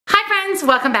friends,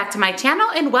 welcome back to my channel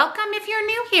and welcome if you're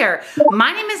new here.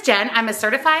 My name is Jen. I'm a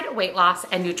certified weight loss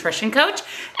and nutrition coach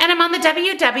and I'm on the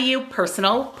WW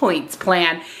Personal Points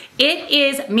plan. It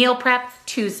is Meal Prep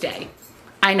Tuesday.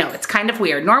 I know, it's kind of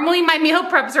weird. Normally my meal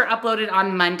preps are uploaded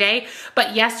on Monday,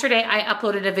 but yesterday I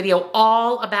uploaded a video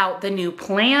all about the new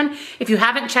plan. If you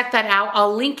haven't checked that out,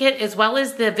 I'll link it as well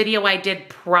as the video I did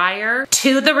prior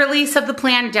to the release of the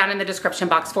plan down in the description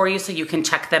box for you so you can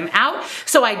check them out.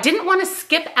 So I didn't want to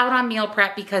skip out on meal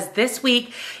prep because this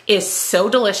week is so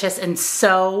delicious and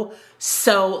so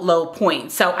low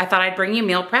points. So I thought I'd bring you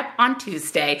meal prep on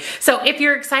Tuesday. So if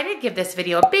you're excited, give this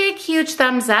video a big, huge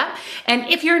thumbs up. And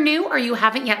if you're new or you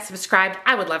haven't yet subscribed,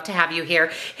 I would love to have you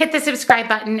here. Hit the subscribe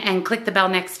button and click the bell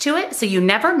next to it so you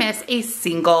never miss a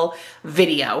single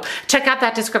video. Check out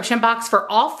that description box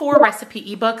for all 4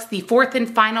 recipe ebooks. The 4th and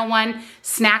final one,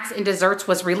 Snacks and Desserts,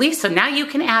 was released. So now you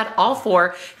can add all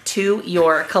 4 to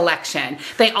your collection.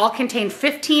 They all contain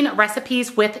 15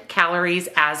 recipes with calories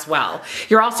as well.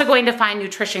 You're also going to find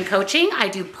nutrition coaching. I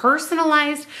do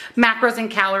personalized macros and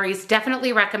calories,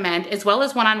 definitely recommend, as well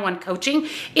as one-on-one coaching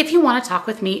if you want to talk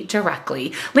with me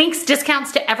directly. Links,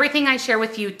 discounts to everything I share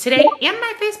with you today and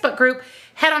my Facebook group.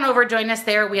 Head on over, join us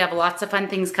there. We have lots of fun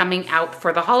things coming out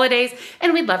for the holidays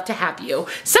and we'd love to have you.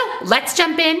 So let's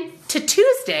jump in to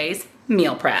Tuesday's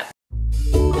meal prep.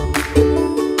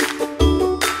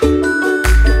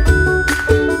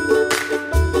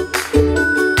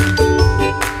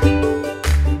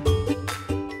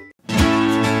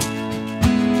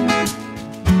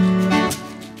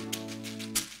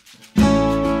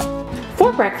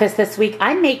 For breakfast this week,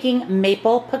 I'm making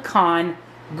maple pecan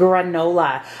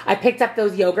granola. I picked up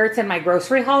those yogurts in my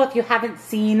grocery haul. If you haven't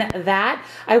seen that,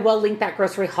 I will link that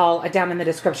grocery haul down in the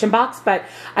description box, but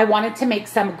I wanted to make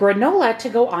some granola to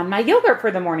go on my yogurt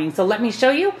for the morning. So let me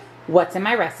show you what's in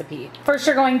my recipe. First,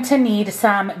 you're going to need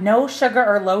some no sugar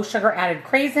or low sugar added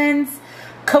craisins,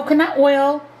 coconut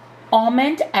oil,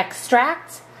 almond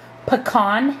extract,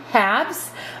 pecan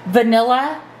halves,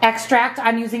 vanilla extract.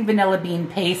 I'm using vanilla bean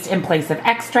paste in place of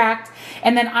extract.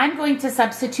 And then I'm going to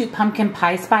substitute pumpkin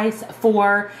pie spice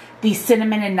for the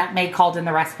cinnamon and nutmeg called in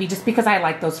the recipe just because I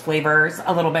like those flavors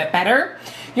a little bit better.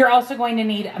 You're also going to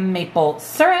need maple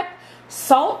syrup,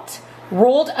 salt,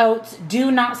 rolled oats.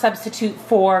 Do not substitute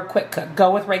for quick cook.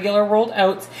 Go with regular rolled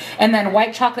oats. And then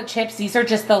white chocolate chips. These are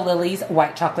just the Lily's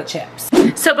white chocolate chips.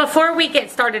 So before we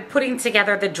get started putting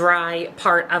together the dry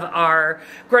part of our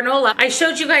granola, I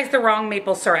showed you guys the wrong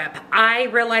maple syrup. I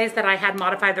realized that I had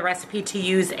modified the recipe to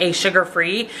use a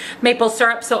sugar-free maple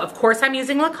syrup. So of course I'm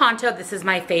using LAKANTO. This is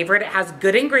my favorite. It has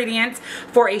good ingredients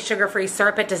for a sugar-free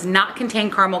syrup. It does not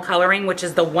contain caramel coloring, which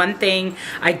is the one thing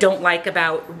I don't like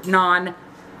about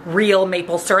real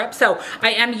maple syrup. So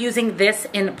I am using this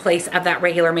in place of that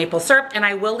regular maple syrup, and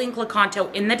I will link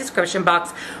LAKANTO in the description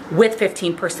box with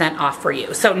 15% off for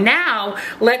you. So now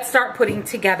let's start putting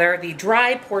together the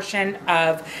dry portion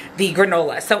of the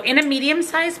granola. So in a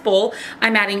medium-sized bowl,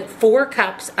 I'm adding 4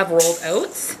 cups of rolled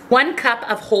oats, 1 cup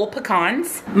of whole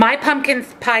pecans, my pumpkin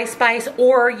pie spice,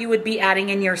 or you would be adding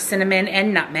in your cinnamon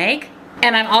and nutmeg.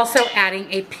 And I'm also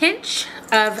adding a pinch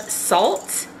of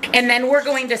salt. And then we're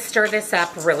going to stir this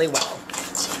up really well.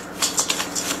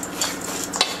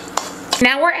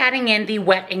 Now we're adding in the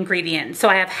wet ingredients. So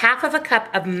I have half of a cup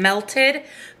of melted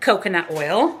coconut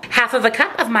oil, half of a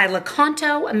cup of my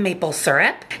LAKANTO maple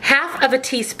syrup, half of a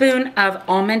teaspoon of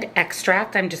almond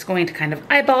extract. I'm just going to kind of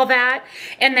eyeball that.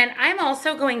 And then I'm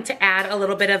also going to add a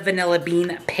little bit of vanilla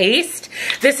bean paste.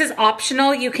 This is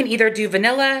optional. You can either do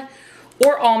vanilla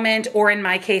or almond, or in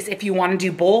my case, if you want to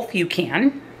do both, you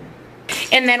can.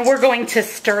 And then we're going to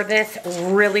stir this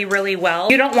really, really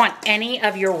well. You don't want any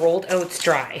of your rolled oats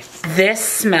dry. This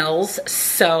smells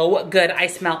so good. I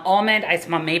smell almond, I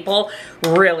smell maple,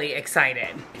 really excited.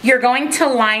 You're going to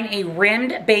line a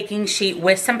rimmed baking sheet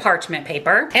with some parchment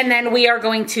paper, and then we are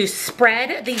going to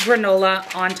spread the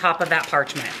granola on top of that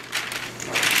parchment.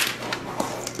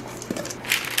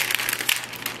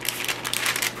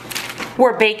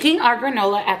 We're baking our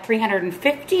granola at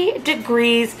 350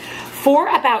 degrees for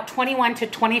about 21 to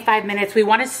 25 minutes. We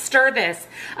want to stir this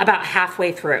about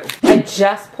halfway through. I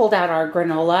just pulled out our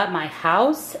granola. My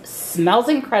house smells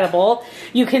incredible.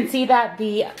 You can see that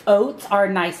the oats are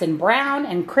nice and brown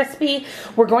and crispy.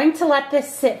 We're going to let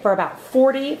this sit for about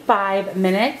 45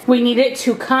 minutes. We need it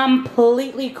to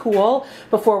completely cool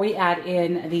before we add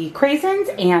in the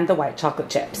craisins and the white chocolate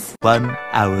chips. 1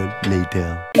 hour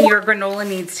later. Your granola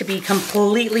needs to be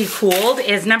completely cooled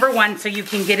is number 1, so you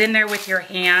can get in there with your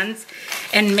hands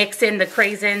and mix in the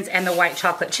craisins and the white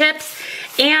chocolate chips.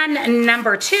 And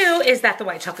number 2 is that the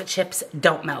white chocolate chips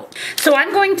don't melt. So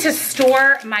I'm going to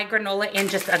store my granola in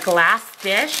just a glass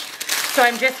dish. So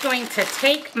I'm just going to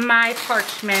take my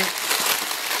parchment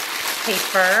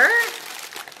paper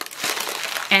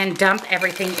and dump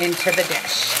everything into the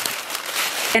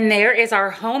dish. And there is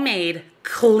our homemade,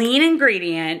 clean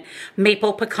ingredient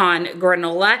maple pecan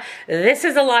granola. This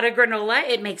is a lot of granola.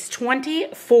 It makes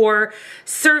 24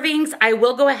 servings. I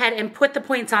will go ahead and put the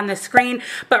points on the screen,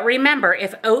 but remember,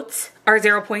 if oats are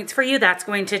 0 points for you, that's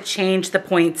going to change the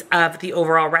points of the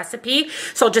overall recipe.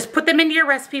 So just put them into your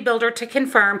recipe builder to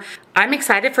confirm. I'm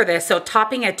excited for this. So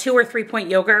topping a 2 or 3 point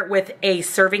yogurt with a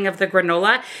serving of the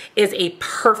granola is a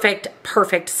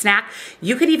perfect snack.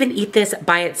 You could even eat this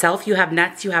by itself. You have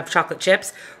nuts, you have chocolate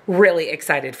chips. Really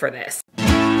excited for this.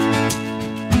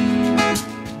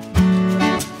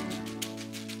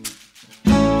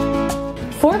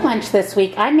 For lunch this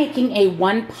week, I'm making a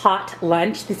 1-pot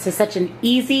lunch. This is such an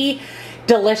easy,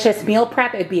 delicious meal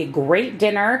prep. It'd be a great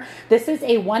dinner. This is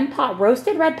a 1-pot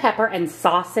roasted red pepper and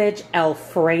sausage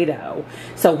Alfredo.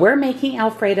 So we're making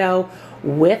Alfredo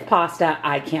with pasta.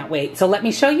 I can't wait. So let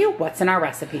me show you what's in our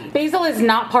recipe. Basil is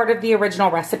not part of the original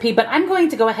recipe, but I'm going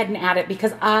to go ahead and add it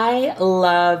because I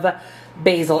love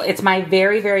basil. It's my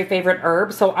very favorite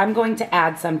herb, so I'm going to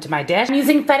add some to my dish. I'm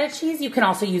using feta cheese. You can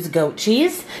also use goat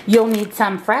cheese. You'll need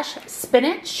some fresh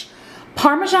spinach,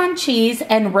 Parmesan cheese,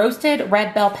 and roasted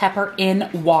red bell pepper in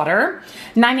water,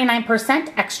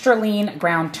 99% extra lean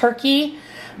ground turkey,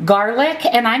 garlic,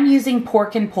 and I'm using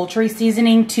pork and poultry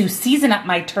seasoning to season up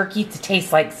my turkey to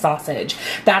taste like sausage.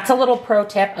 That's a little pro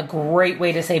tip, a great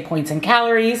way to save points and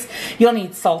calories. You'll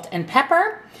need salt and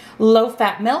pepper,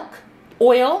 low-fat milk,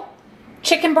 oil,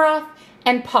 chicken broth,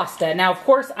 and pasta. Now, of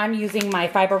course, I'm using my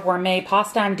Fiber Gourmet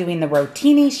pasta. I'm doing the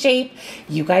rotini shape.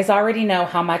 You guys already know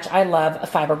how much I love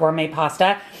Fiber Gourmet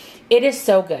pasta. It is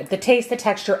so good. The taste, the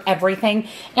texture, everything.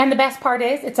 And the best part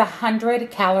is it's 100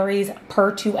 calories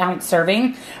per 2-ounce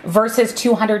serving versus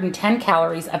 210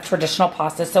 calories of traditional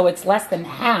pasta. So it's less than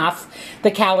half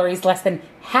the calories, less than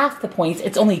half the points.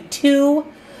 It's only 2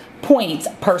 points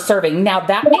per serving. Now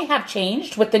that may have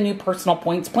changed with the new personal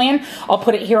points plan. I'll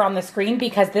put it here on the screen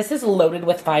because this is loaded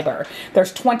with fiber.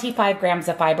 There's 25 grams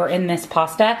of fiber in this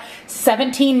pasta,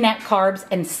 17 net carbs,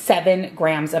 and 7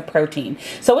 grams of protein.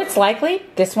 So it's likely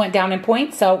this went down in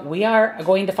points. So we are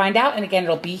going to find out. And again,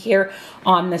 it'll be here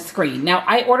on the screen. Now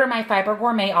I order my Fiber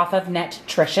Gourmet off of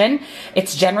Nutrition.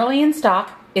 It's generally in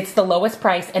stock. It's the lowest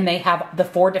price, and they have the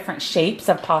 4 different shapes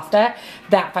of pasta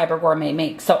that Fiber Gourmet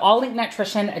makes. So I'll link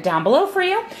Nutrition down below for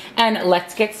you, and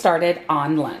let's get started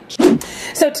on lunch.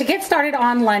 So to get started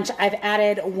on lunch, I've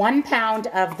added 1 pound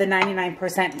of the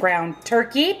 99% ground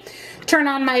turkey. Turn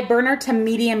on my burner to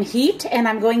medium heat, and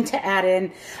I'm going to add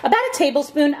in about a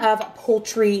tablespoon of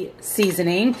poultry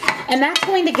seasoning, and that's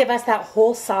going to give us that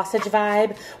whole sausage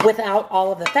vibe without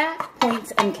all of the fat,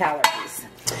 points, and calories.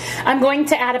 I'm going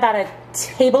to add about a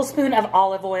tablespoon of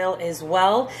olive oil as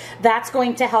well. That's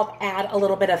going to help add a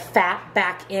little bit of fat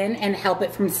back in and help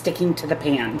it from sticking to the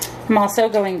pan. I'm also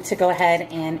going to go ahead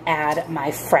and add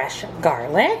my fresh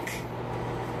garlic.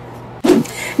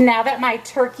 Now that my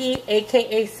turkey,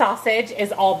 aka sausage,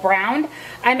 is all browned,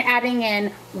 I'm adding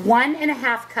in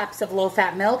 1.5 cups of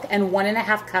low-fat milk and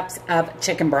 1.5 cups of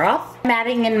chicken broth. I'm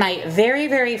adding in my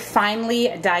very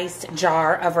finely diced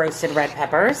jar of roasted red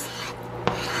peppers,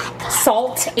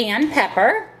 salt and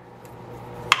pepper,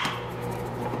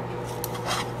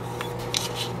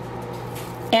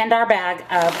 and our bag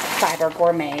of Fiber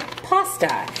Gourmet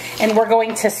pasta. And we're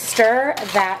going to stir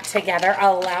that together,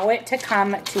 allow it to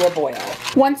come to a boil.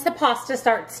 Once the pasta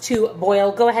starts to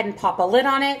boil, go ahead and pop a lid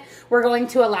on it. We're going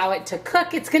to allow it to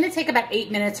cook. It's going to take about 8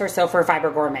 minutes or so for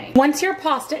Fiber Gourmet. Once your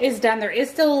pasta is done, there is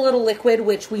still a little liquid,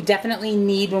 which we definitely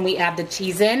need when we add the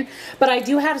cheese in. But I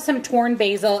do have some torn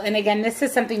basil, and again, this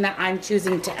is something that I'm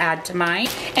choosing to add to mine.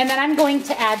 And then I'm going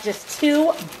to add just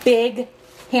 2 big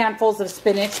handfuls of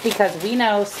spinach because we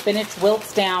know spinach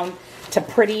wilts down to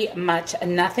pretty much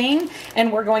nothing,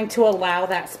 and we're going to allow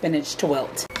that spinach to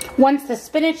wilt. Once the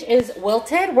spinach is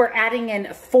wilted, we're adding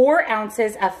in 4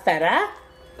 ounces of feta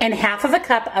and 1/2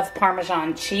 cup of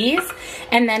Parmesan cheese,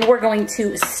 and then we're going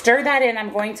to stir that in.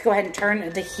 I'm going to go ahead and turn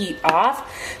the heat off,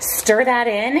 stir that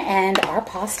in, and our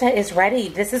pasta is ready.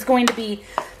 This is going to be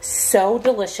so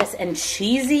delicious and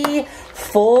cheesy,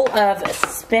 full of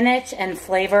spinach and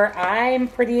flavor. I'm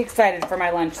pretty excited for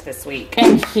my lunch this week.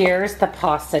 And here's the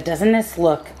pasta. Doesn't this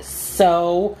look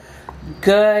so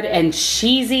good and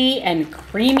cheesy and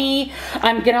creamy?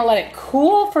 I'm gonna let it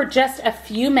cool for just a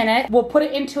few minutes. We'll put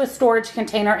it into a storage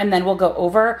container, and then we'll go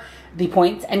over the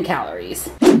points and calories.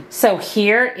 So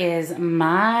here is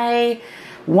my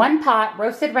 1 pot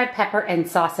roasted red pepper and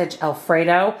sausage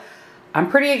Alfredo. I'm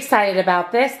pretty excited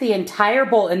about this. The entire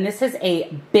bowl, and this is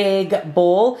a big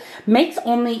bowl, makes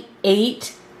only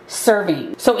 8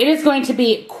 serving. So it is going to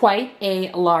be quite a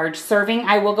large serving.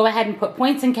 I will go ahead and put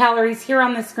points and calories here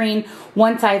on the screen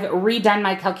once I've redone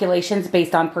my calculations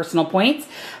based on personal points.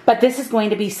 But this is going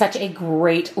to be such a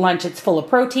great lunch. It's full of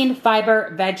protein,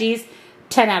 fiber, veggies,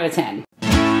 10 out of 10.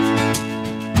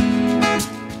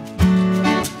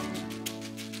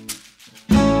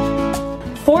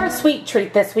 For a sweet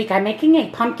treat this week, I'm making a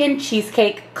pumpkin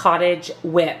cheesecake cottage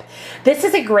whip. This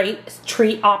is a great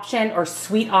treat option or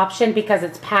sweet option because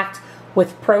it's packed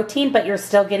with protein, but you're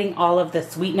still getting all of the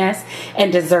sweetness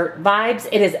and dessert vibes.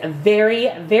 It is very,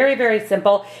 very, very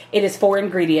simple. It is 4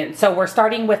 ingredients. So we're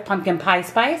starting with pumpkin pie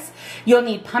spice. You'll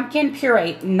need pumpkin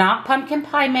puree, not pumpkin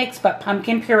pie mix, but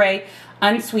pumpkin puree,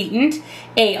 unsweetened,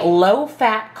 a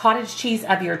low-fat cottage cheese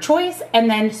of your choice, and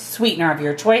then sweetener of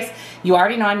your choice. You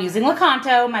already know I'm using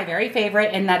LAKANTO, my very favorite,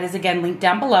 and that is again linked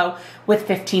down below with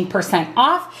 15%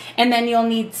 off. And then you'll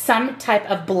need some type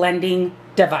of blending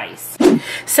device.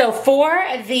 So for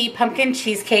the pumpkin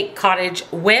cheesecake cottage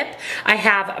whip, I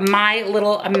have my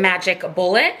little magic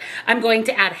bullet. I'm going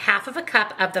to add 1/2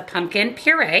 cup of the pumpkin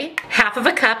puree,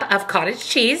 1/2 cup of cottage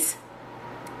cheese,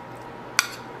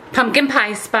 pumpkin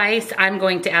pie spice. I'm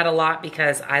going to add a lot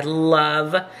because I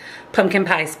love pumpkin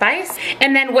pie spice.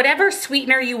 And then whatever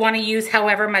sweetener you want to use,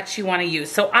 however much you want to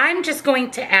use. So I'm just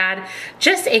going to add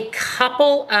just a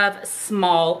couple of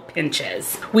small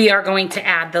pinches. We are going to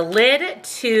add the lid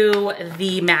to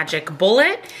the magic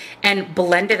bullet and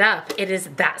blend it up. It is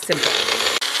that simple.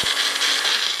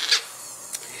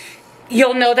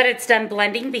 You'll know that it's done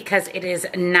blending because it is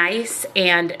nice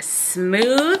and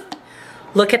smooth.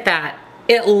 Look at that.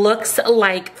 It looks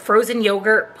like frozen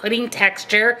yogurt pudding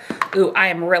texture. Ooh, I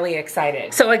am really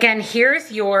excited. So again,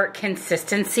 here's your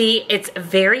consistency. It's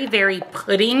very, very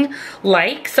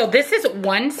pudding-like. So this is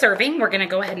 1 serving. We're gonna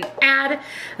go ahead and add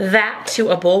that to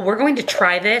a bowl. We're going to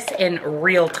try this in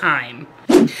real time.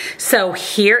 So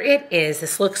here it is.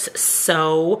 This looks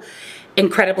so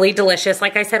incredibly delicious.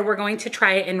 Like I said, we're going to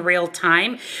try it in real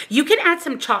time. You can add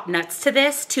some chopped nuts to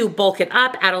this to bulk it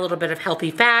up, add a little bit of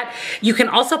healthy fat. You can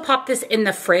also pop this in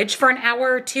the fridge for an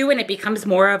hour or 2 and it becomes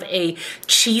more of a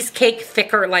cheesecake,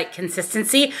 thicker like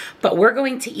consistency, but we're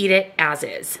going to eat it as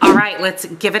is. All right, let's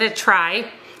give it a try.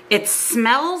 It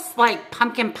smells like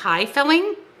pumpkin pie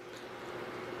filling.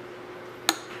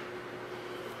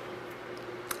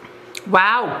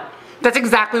 Wow. That's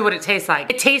exactly what it tastes like.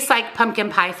 It tastes like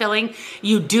pumpkin pie filling.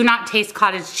 You do not taste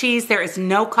cottage cheese. There is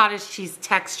no cottage cheese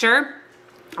texture.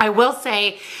 I will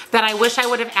say that I wish I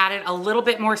would have added a little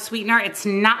bit more sweetener. It's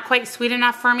not quite sweet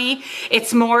enough for me.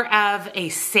 It's more of a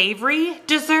savory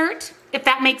dessert, if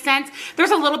that makes sense. There's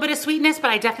a little bit of sweetness,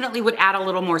 but I definitely would add a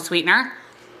little more sweetener.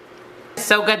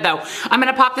 So good though. I'm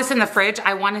gonna pop this in the fridge.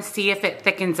 I wanna see if it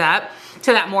thickens up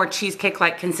to that more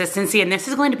cheesecake-like consistency, and this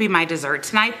is going to be my dessert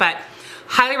tonight, but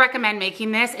highly recommend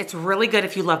making this. It's really good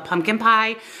if you love pumpkin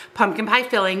pie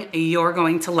filling. You're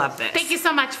going to love this. Thank you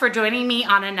so much for joining me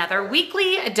on another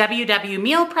weekly WW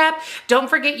Meal Prep. Don't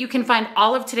forget you can find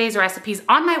all of today's recipes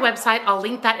on my website. I'll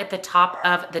link that at the top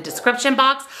of the description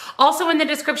box. Also in the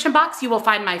description box, you will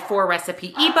find my 4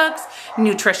 recipe ebooks,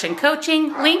 nutrition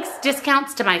coaching, links,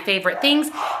 discounts to my favorite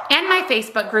things, and my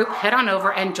Facebook group. Head on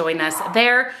over and join us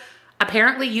there.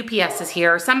 Apparently UPS is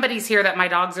here. Somebody's here that my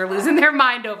dogs are losing their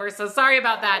mind over, so sorry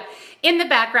about that in the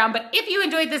background. But if you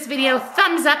enjoyed this video,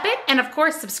 thumbs up it, and of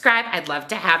course subscribe. I'd love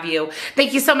to have you.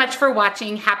 Thank you so much for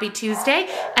watching. Happy Tuesday,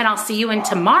 and I'll see you in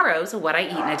tomorrow's What I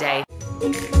Eat in a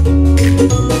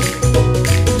Day.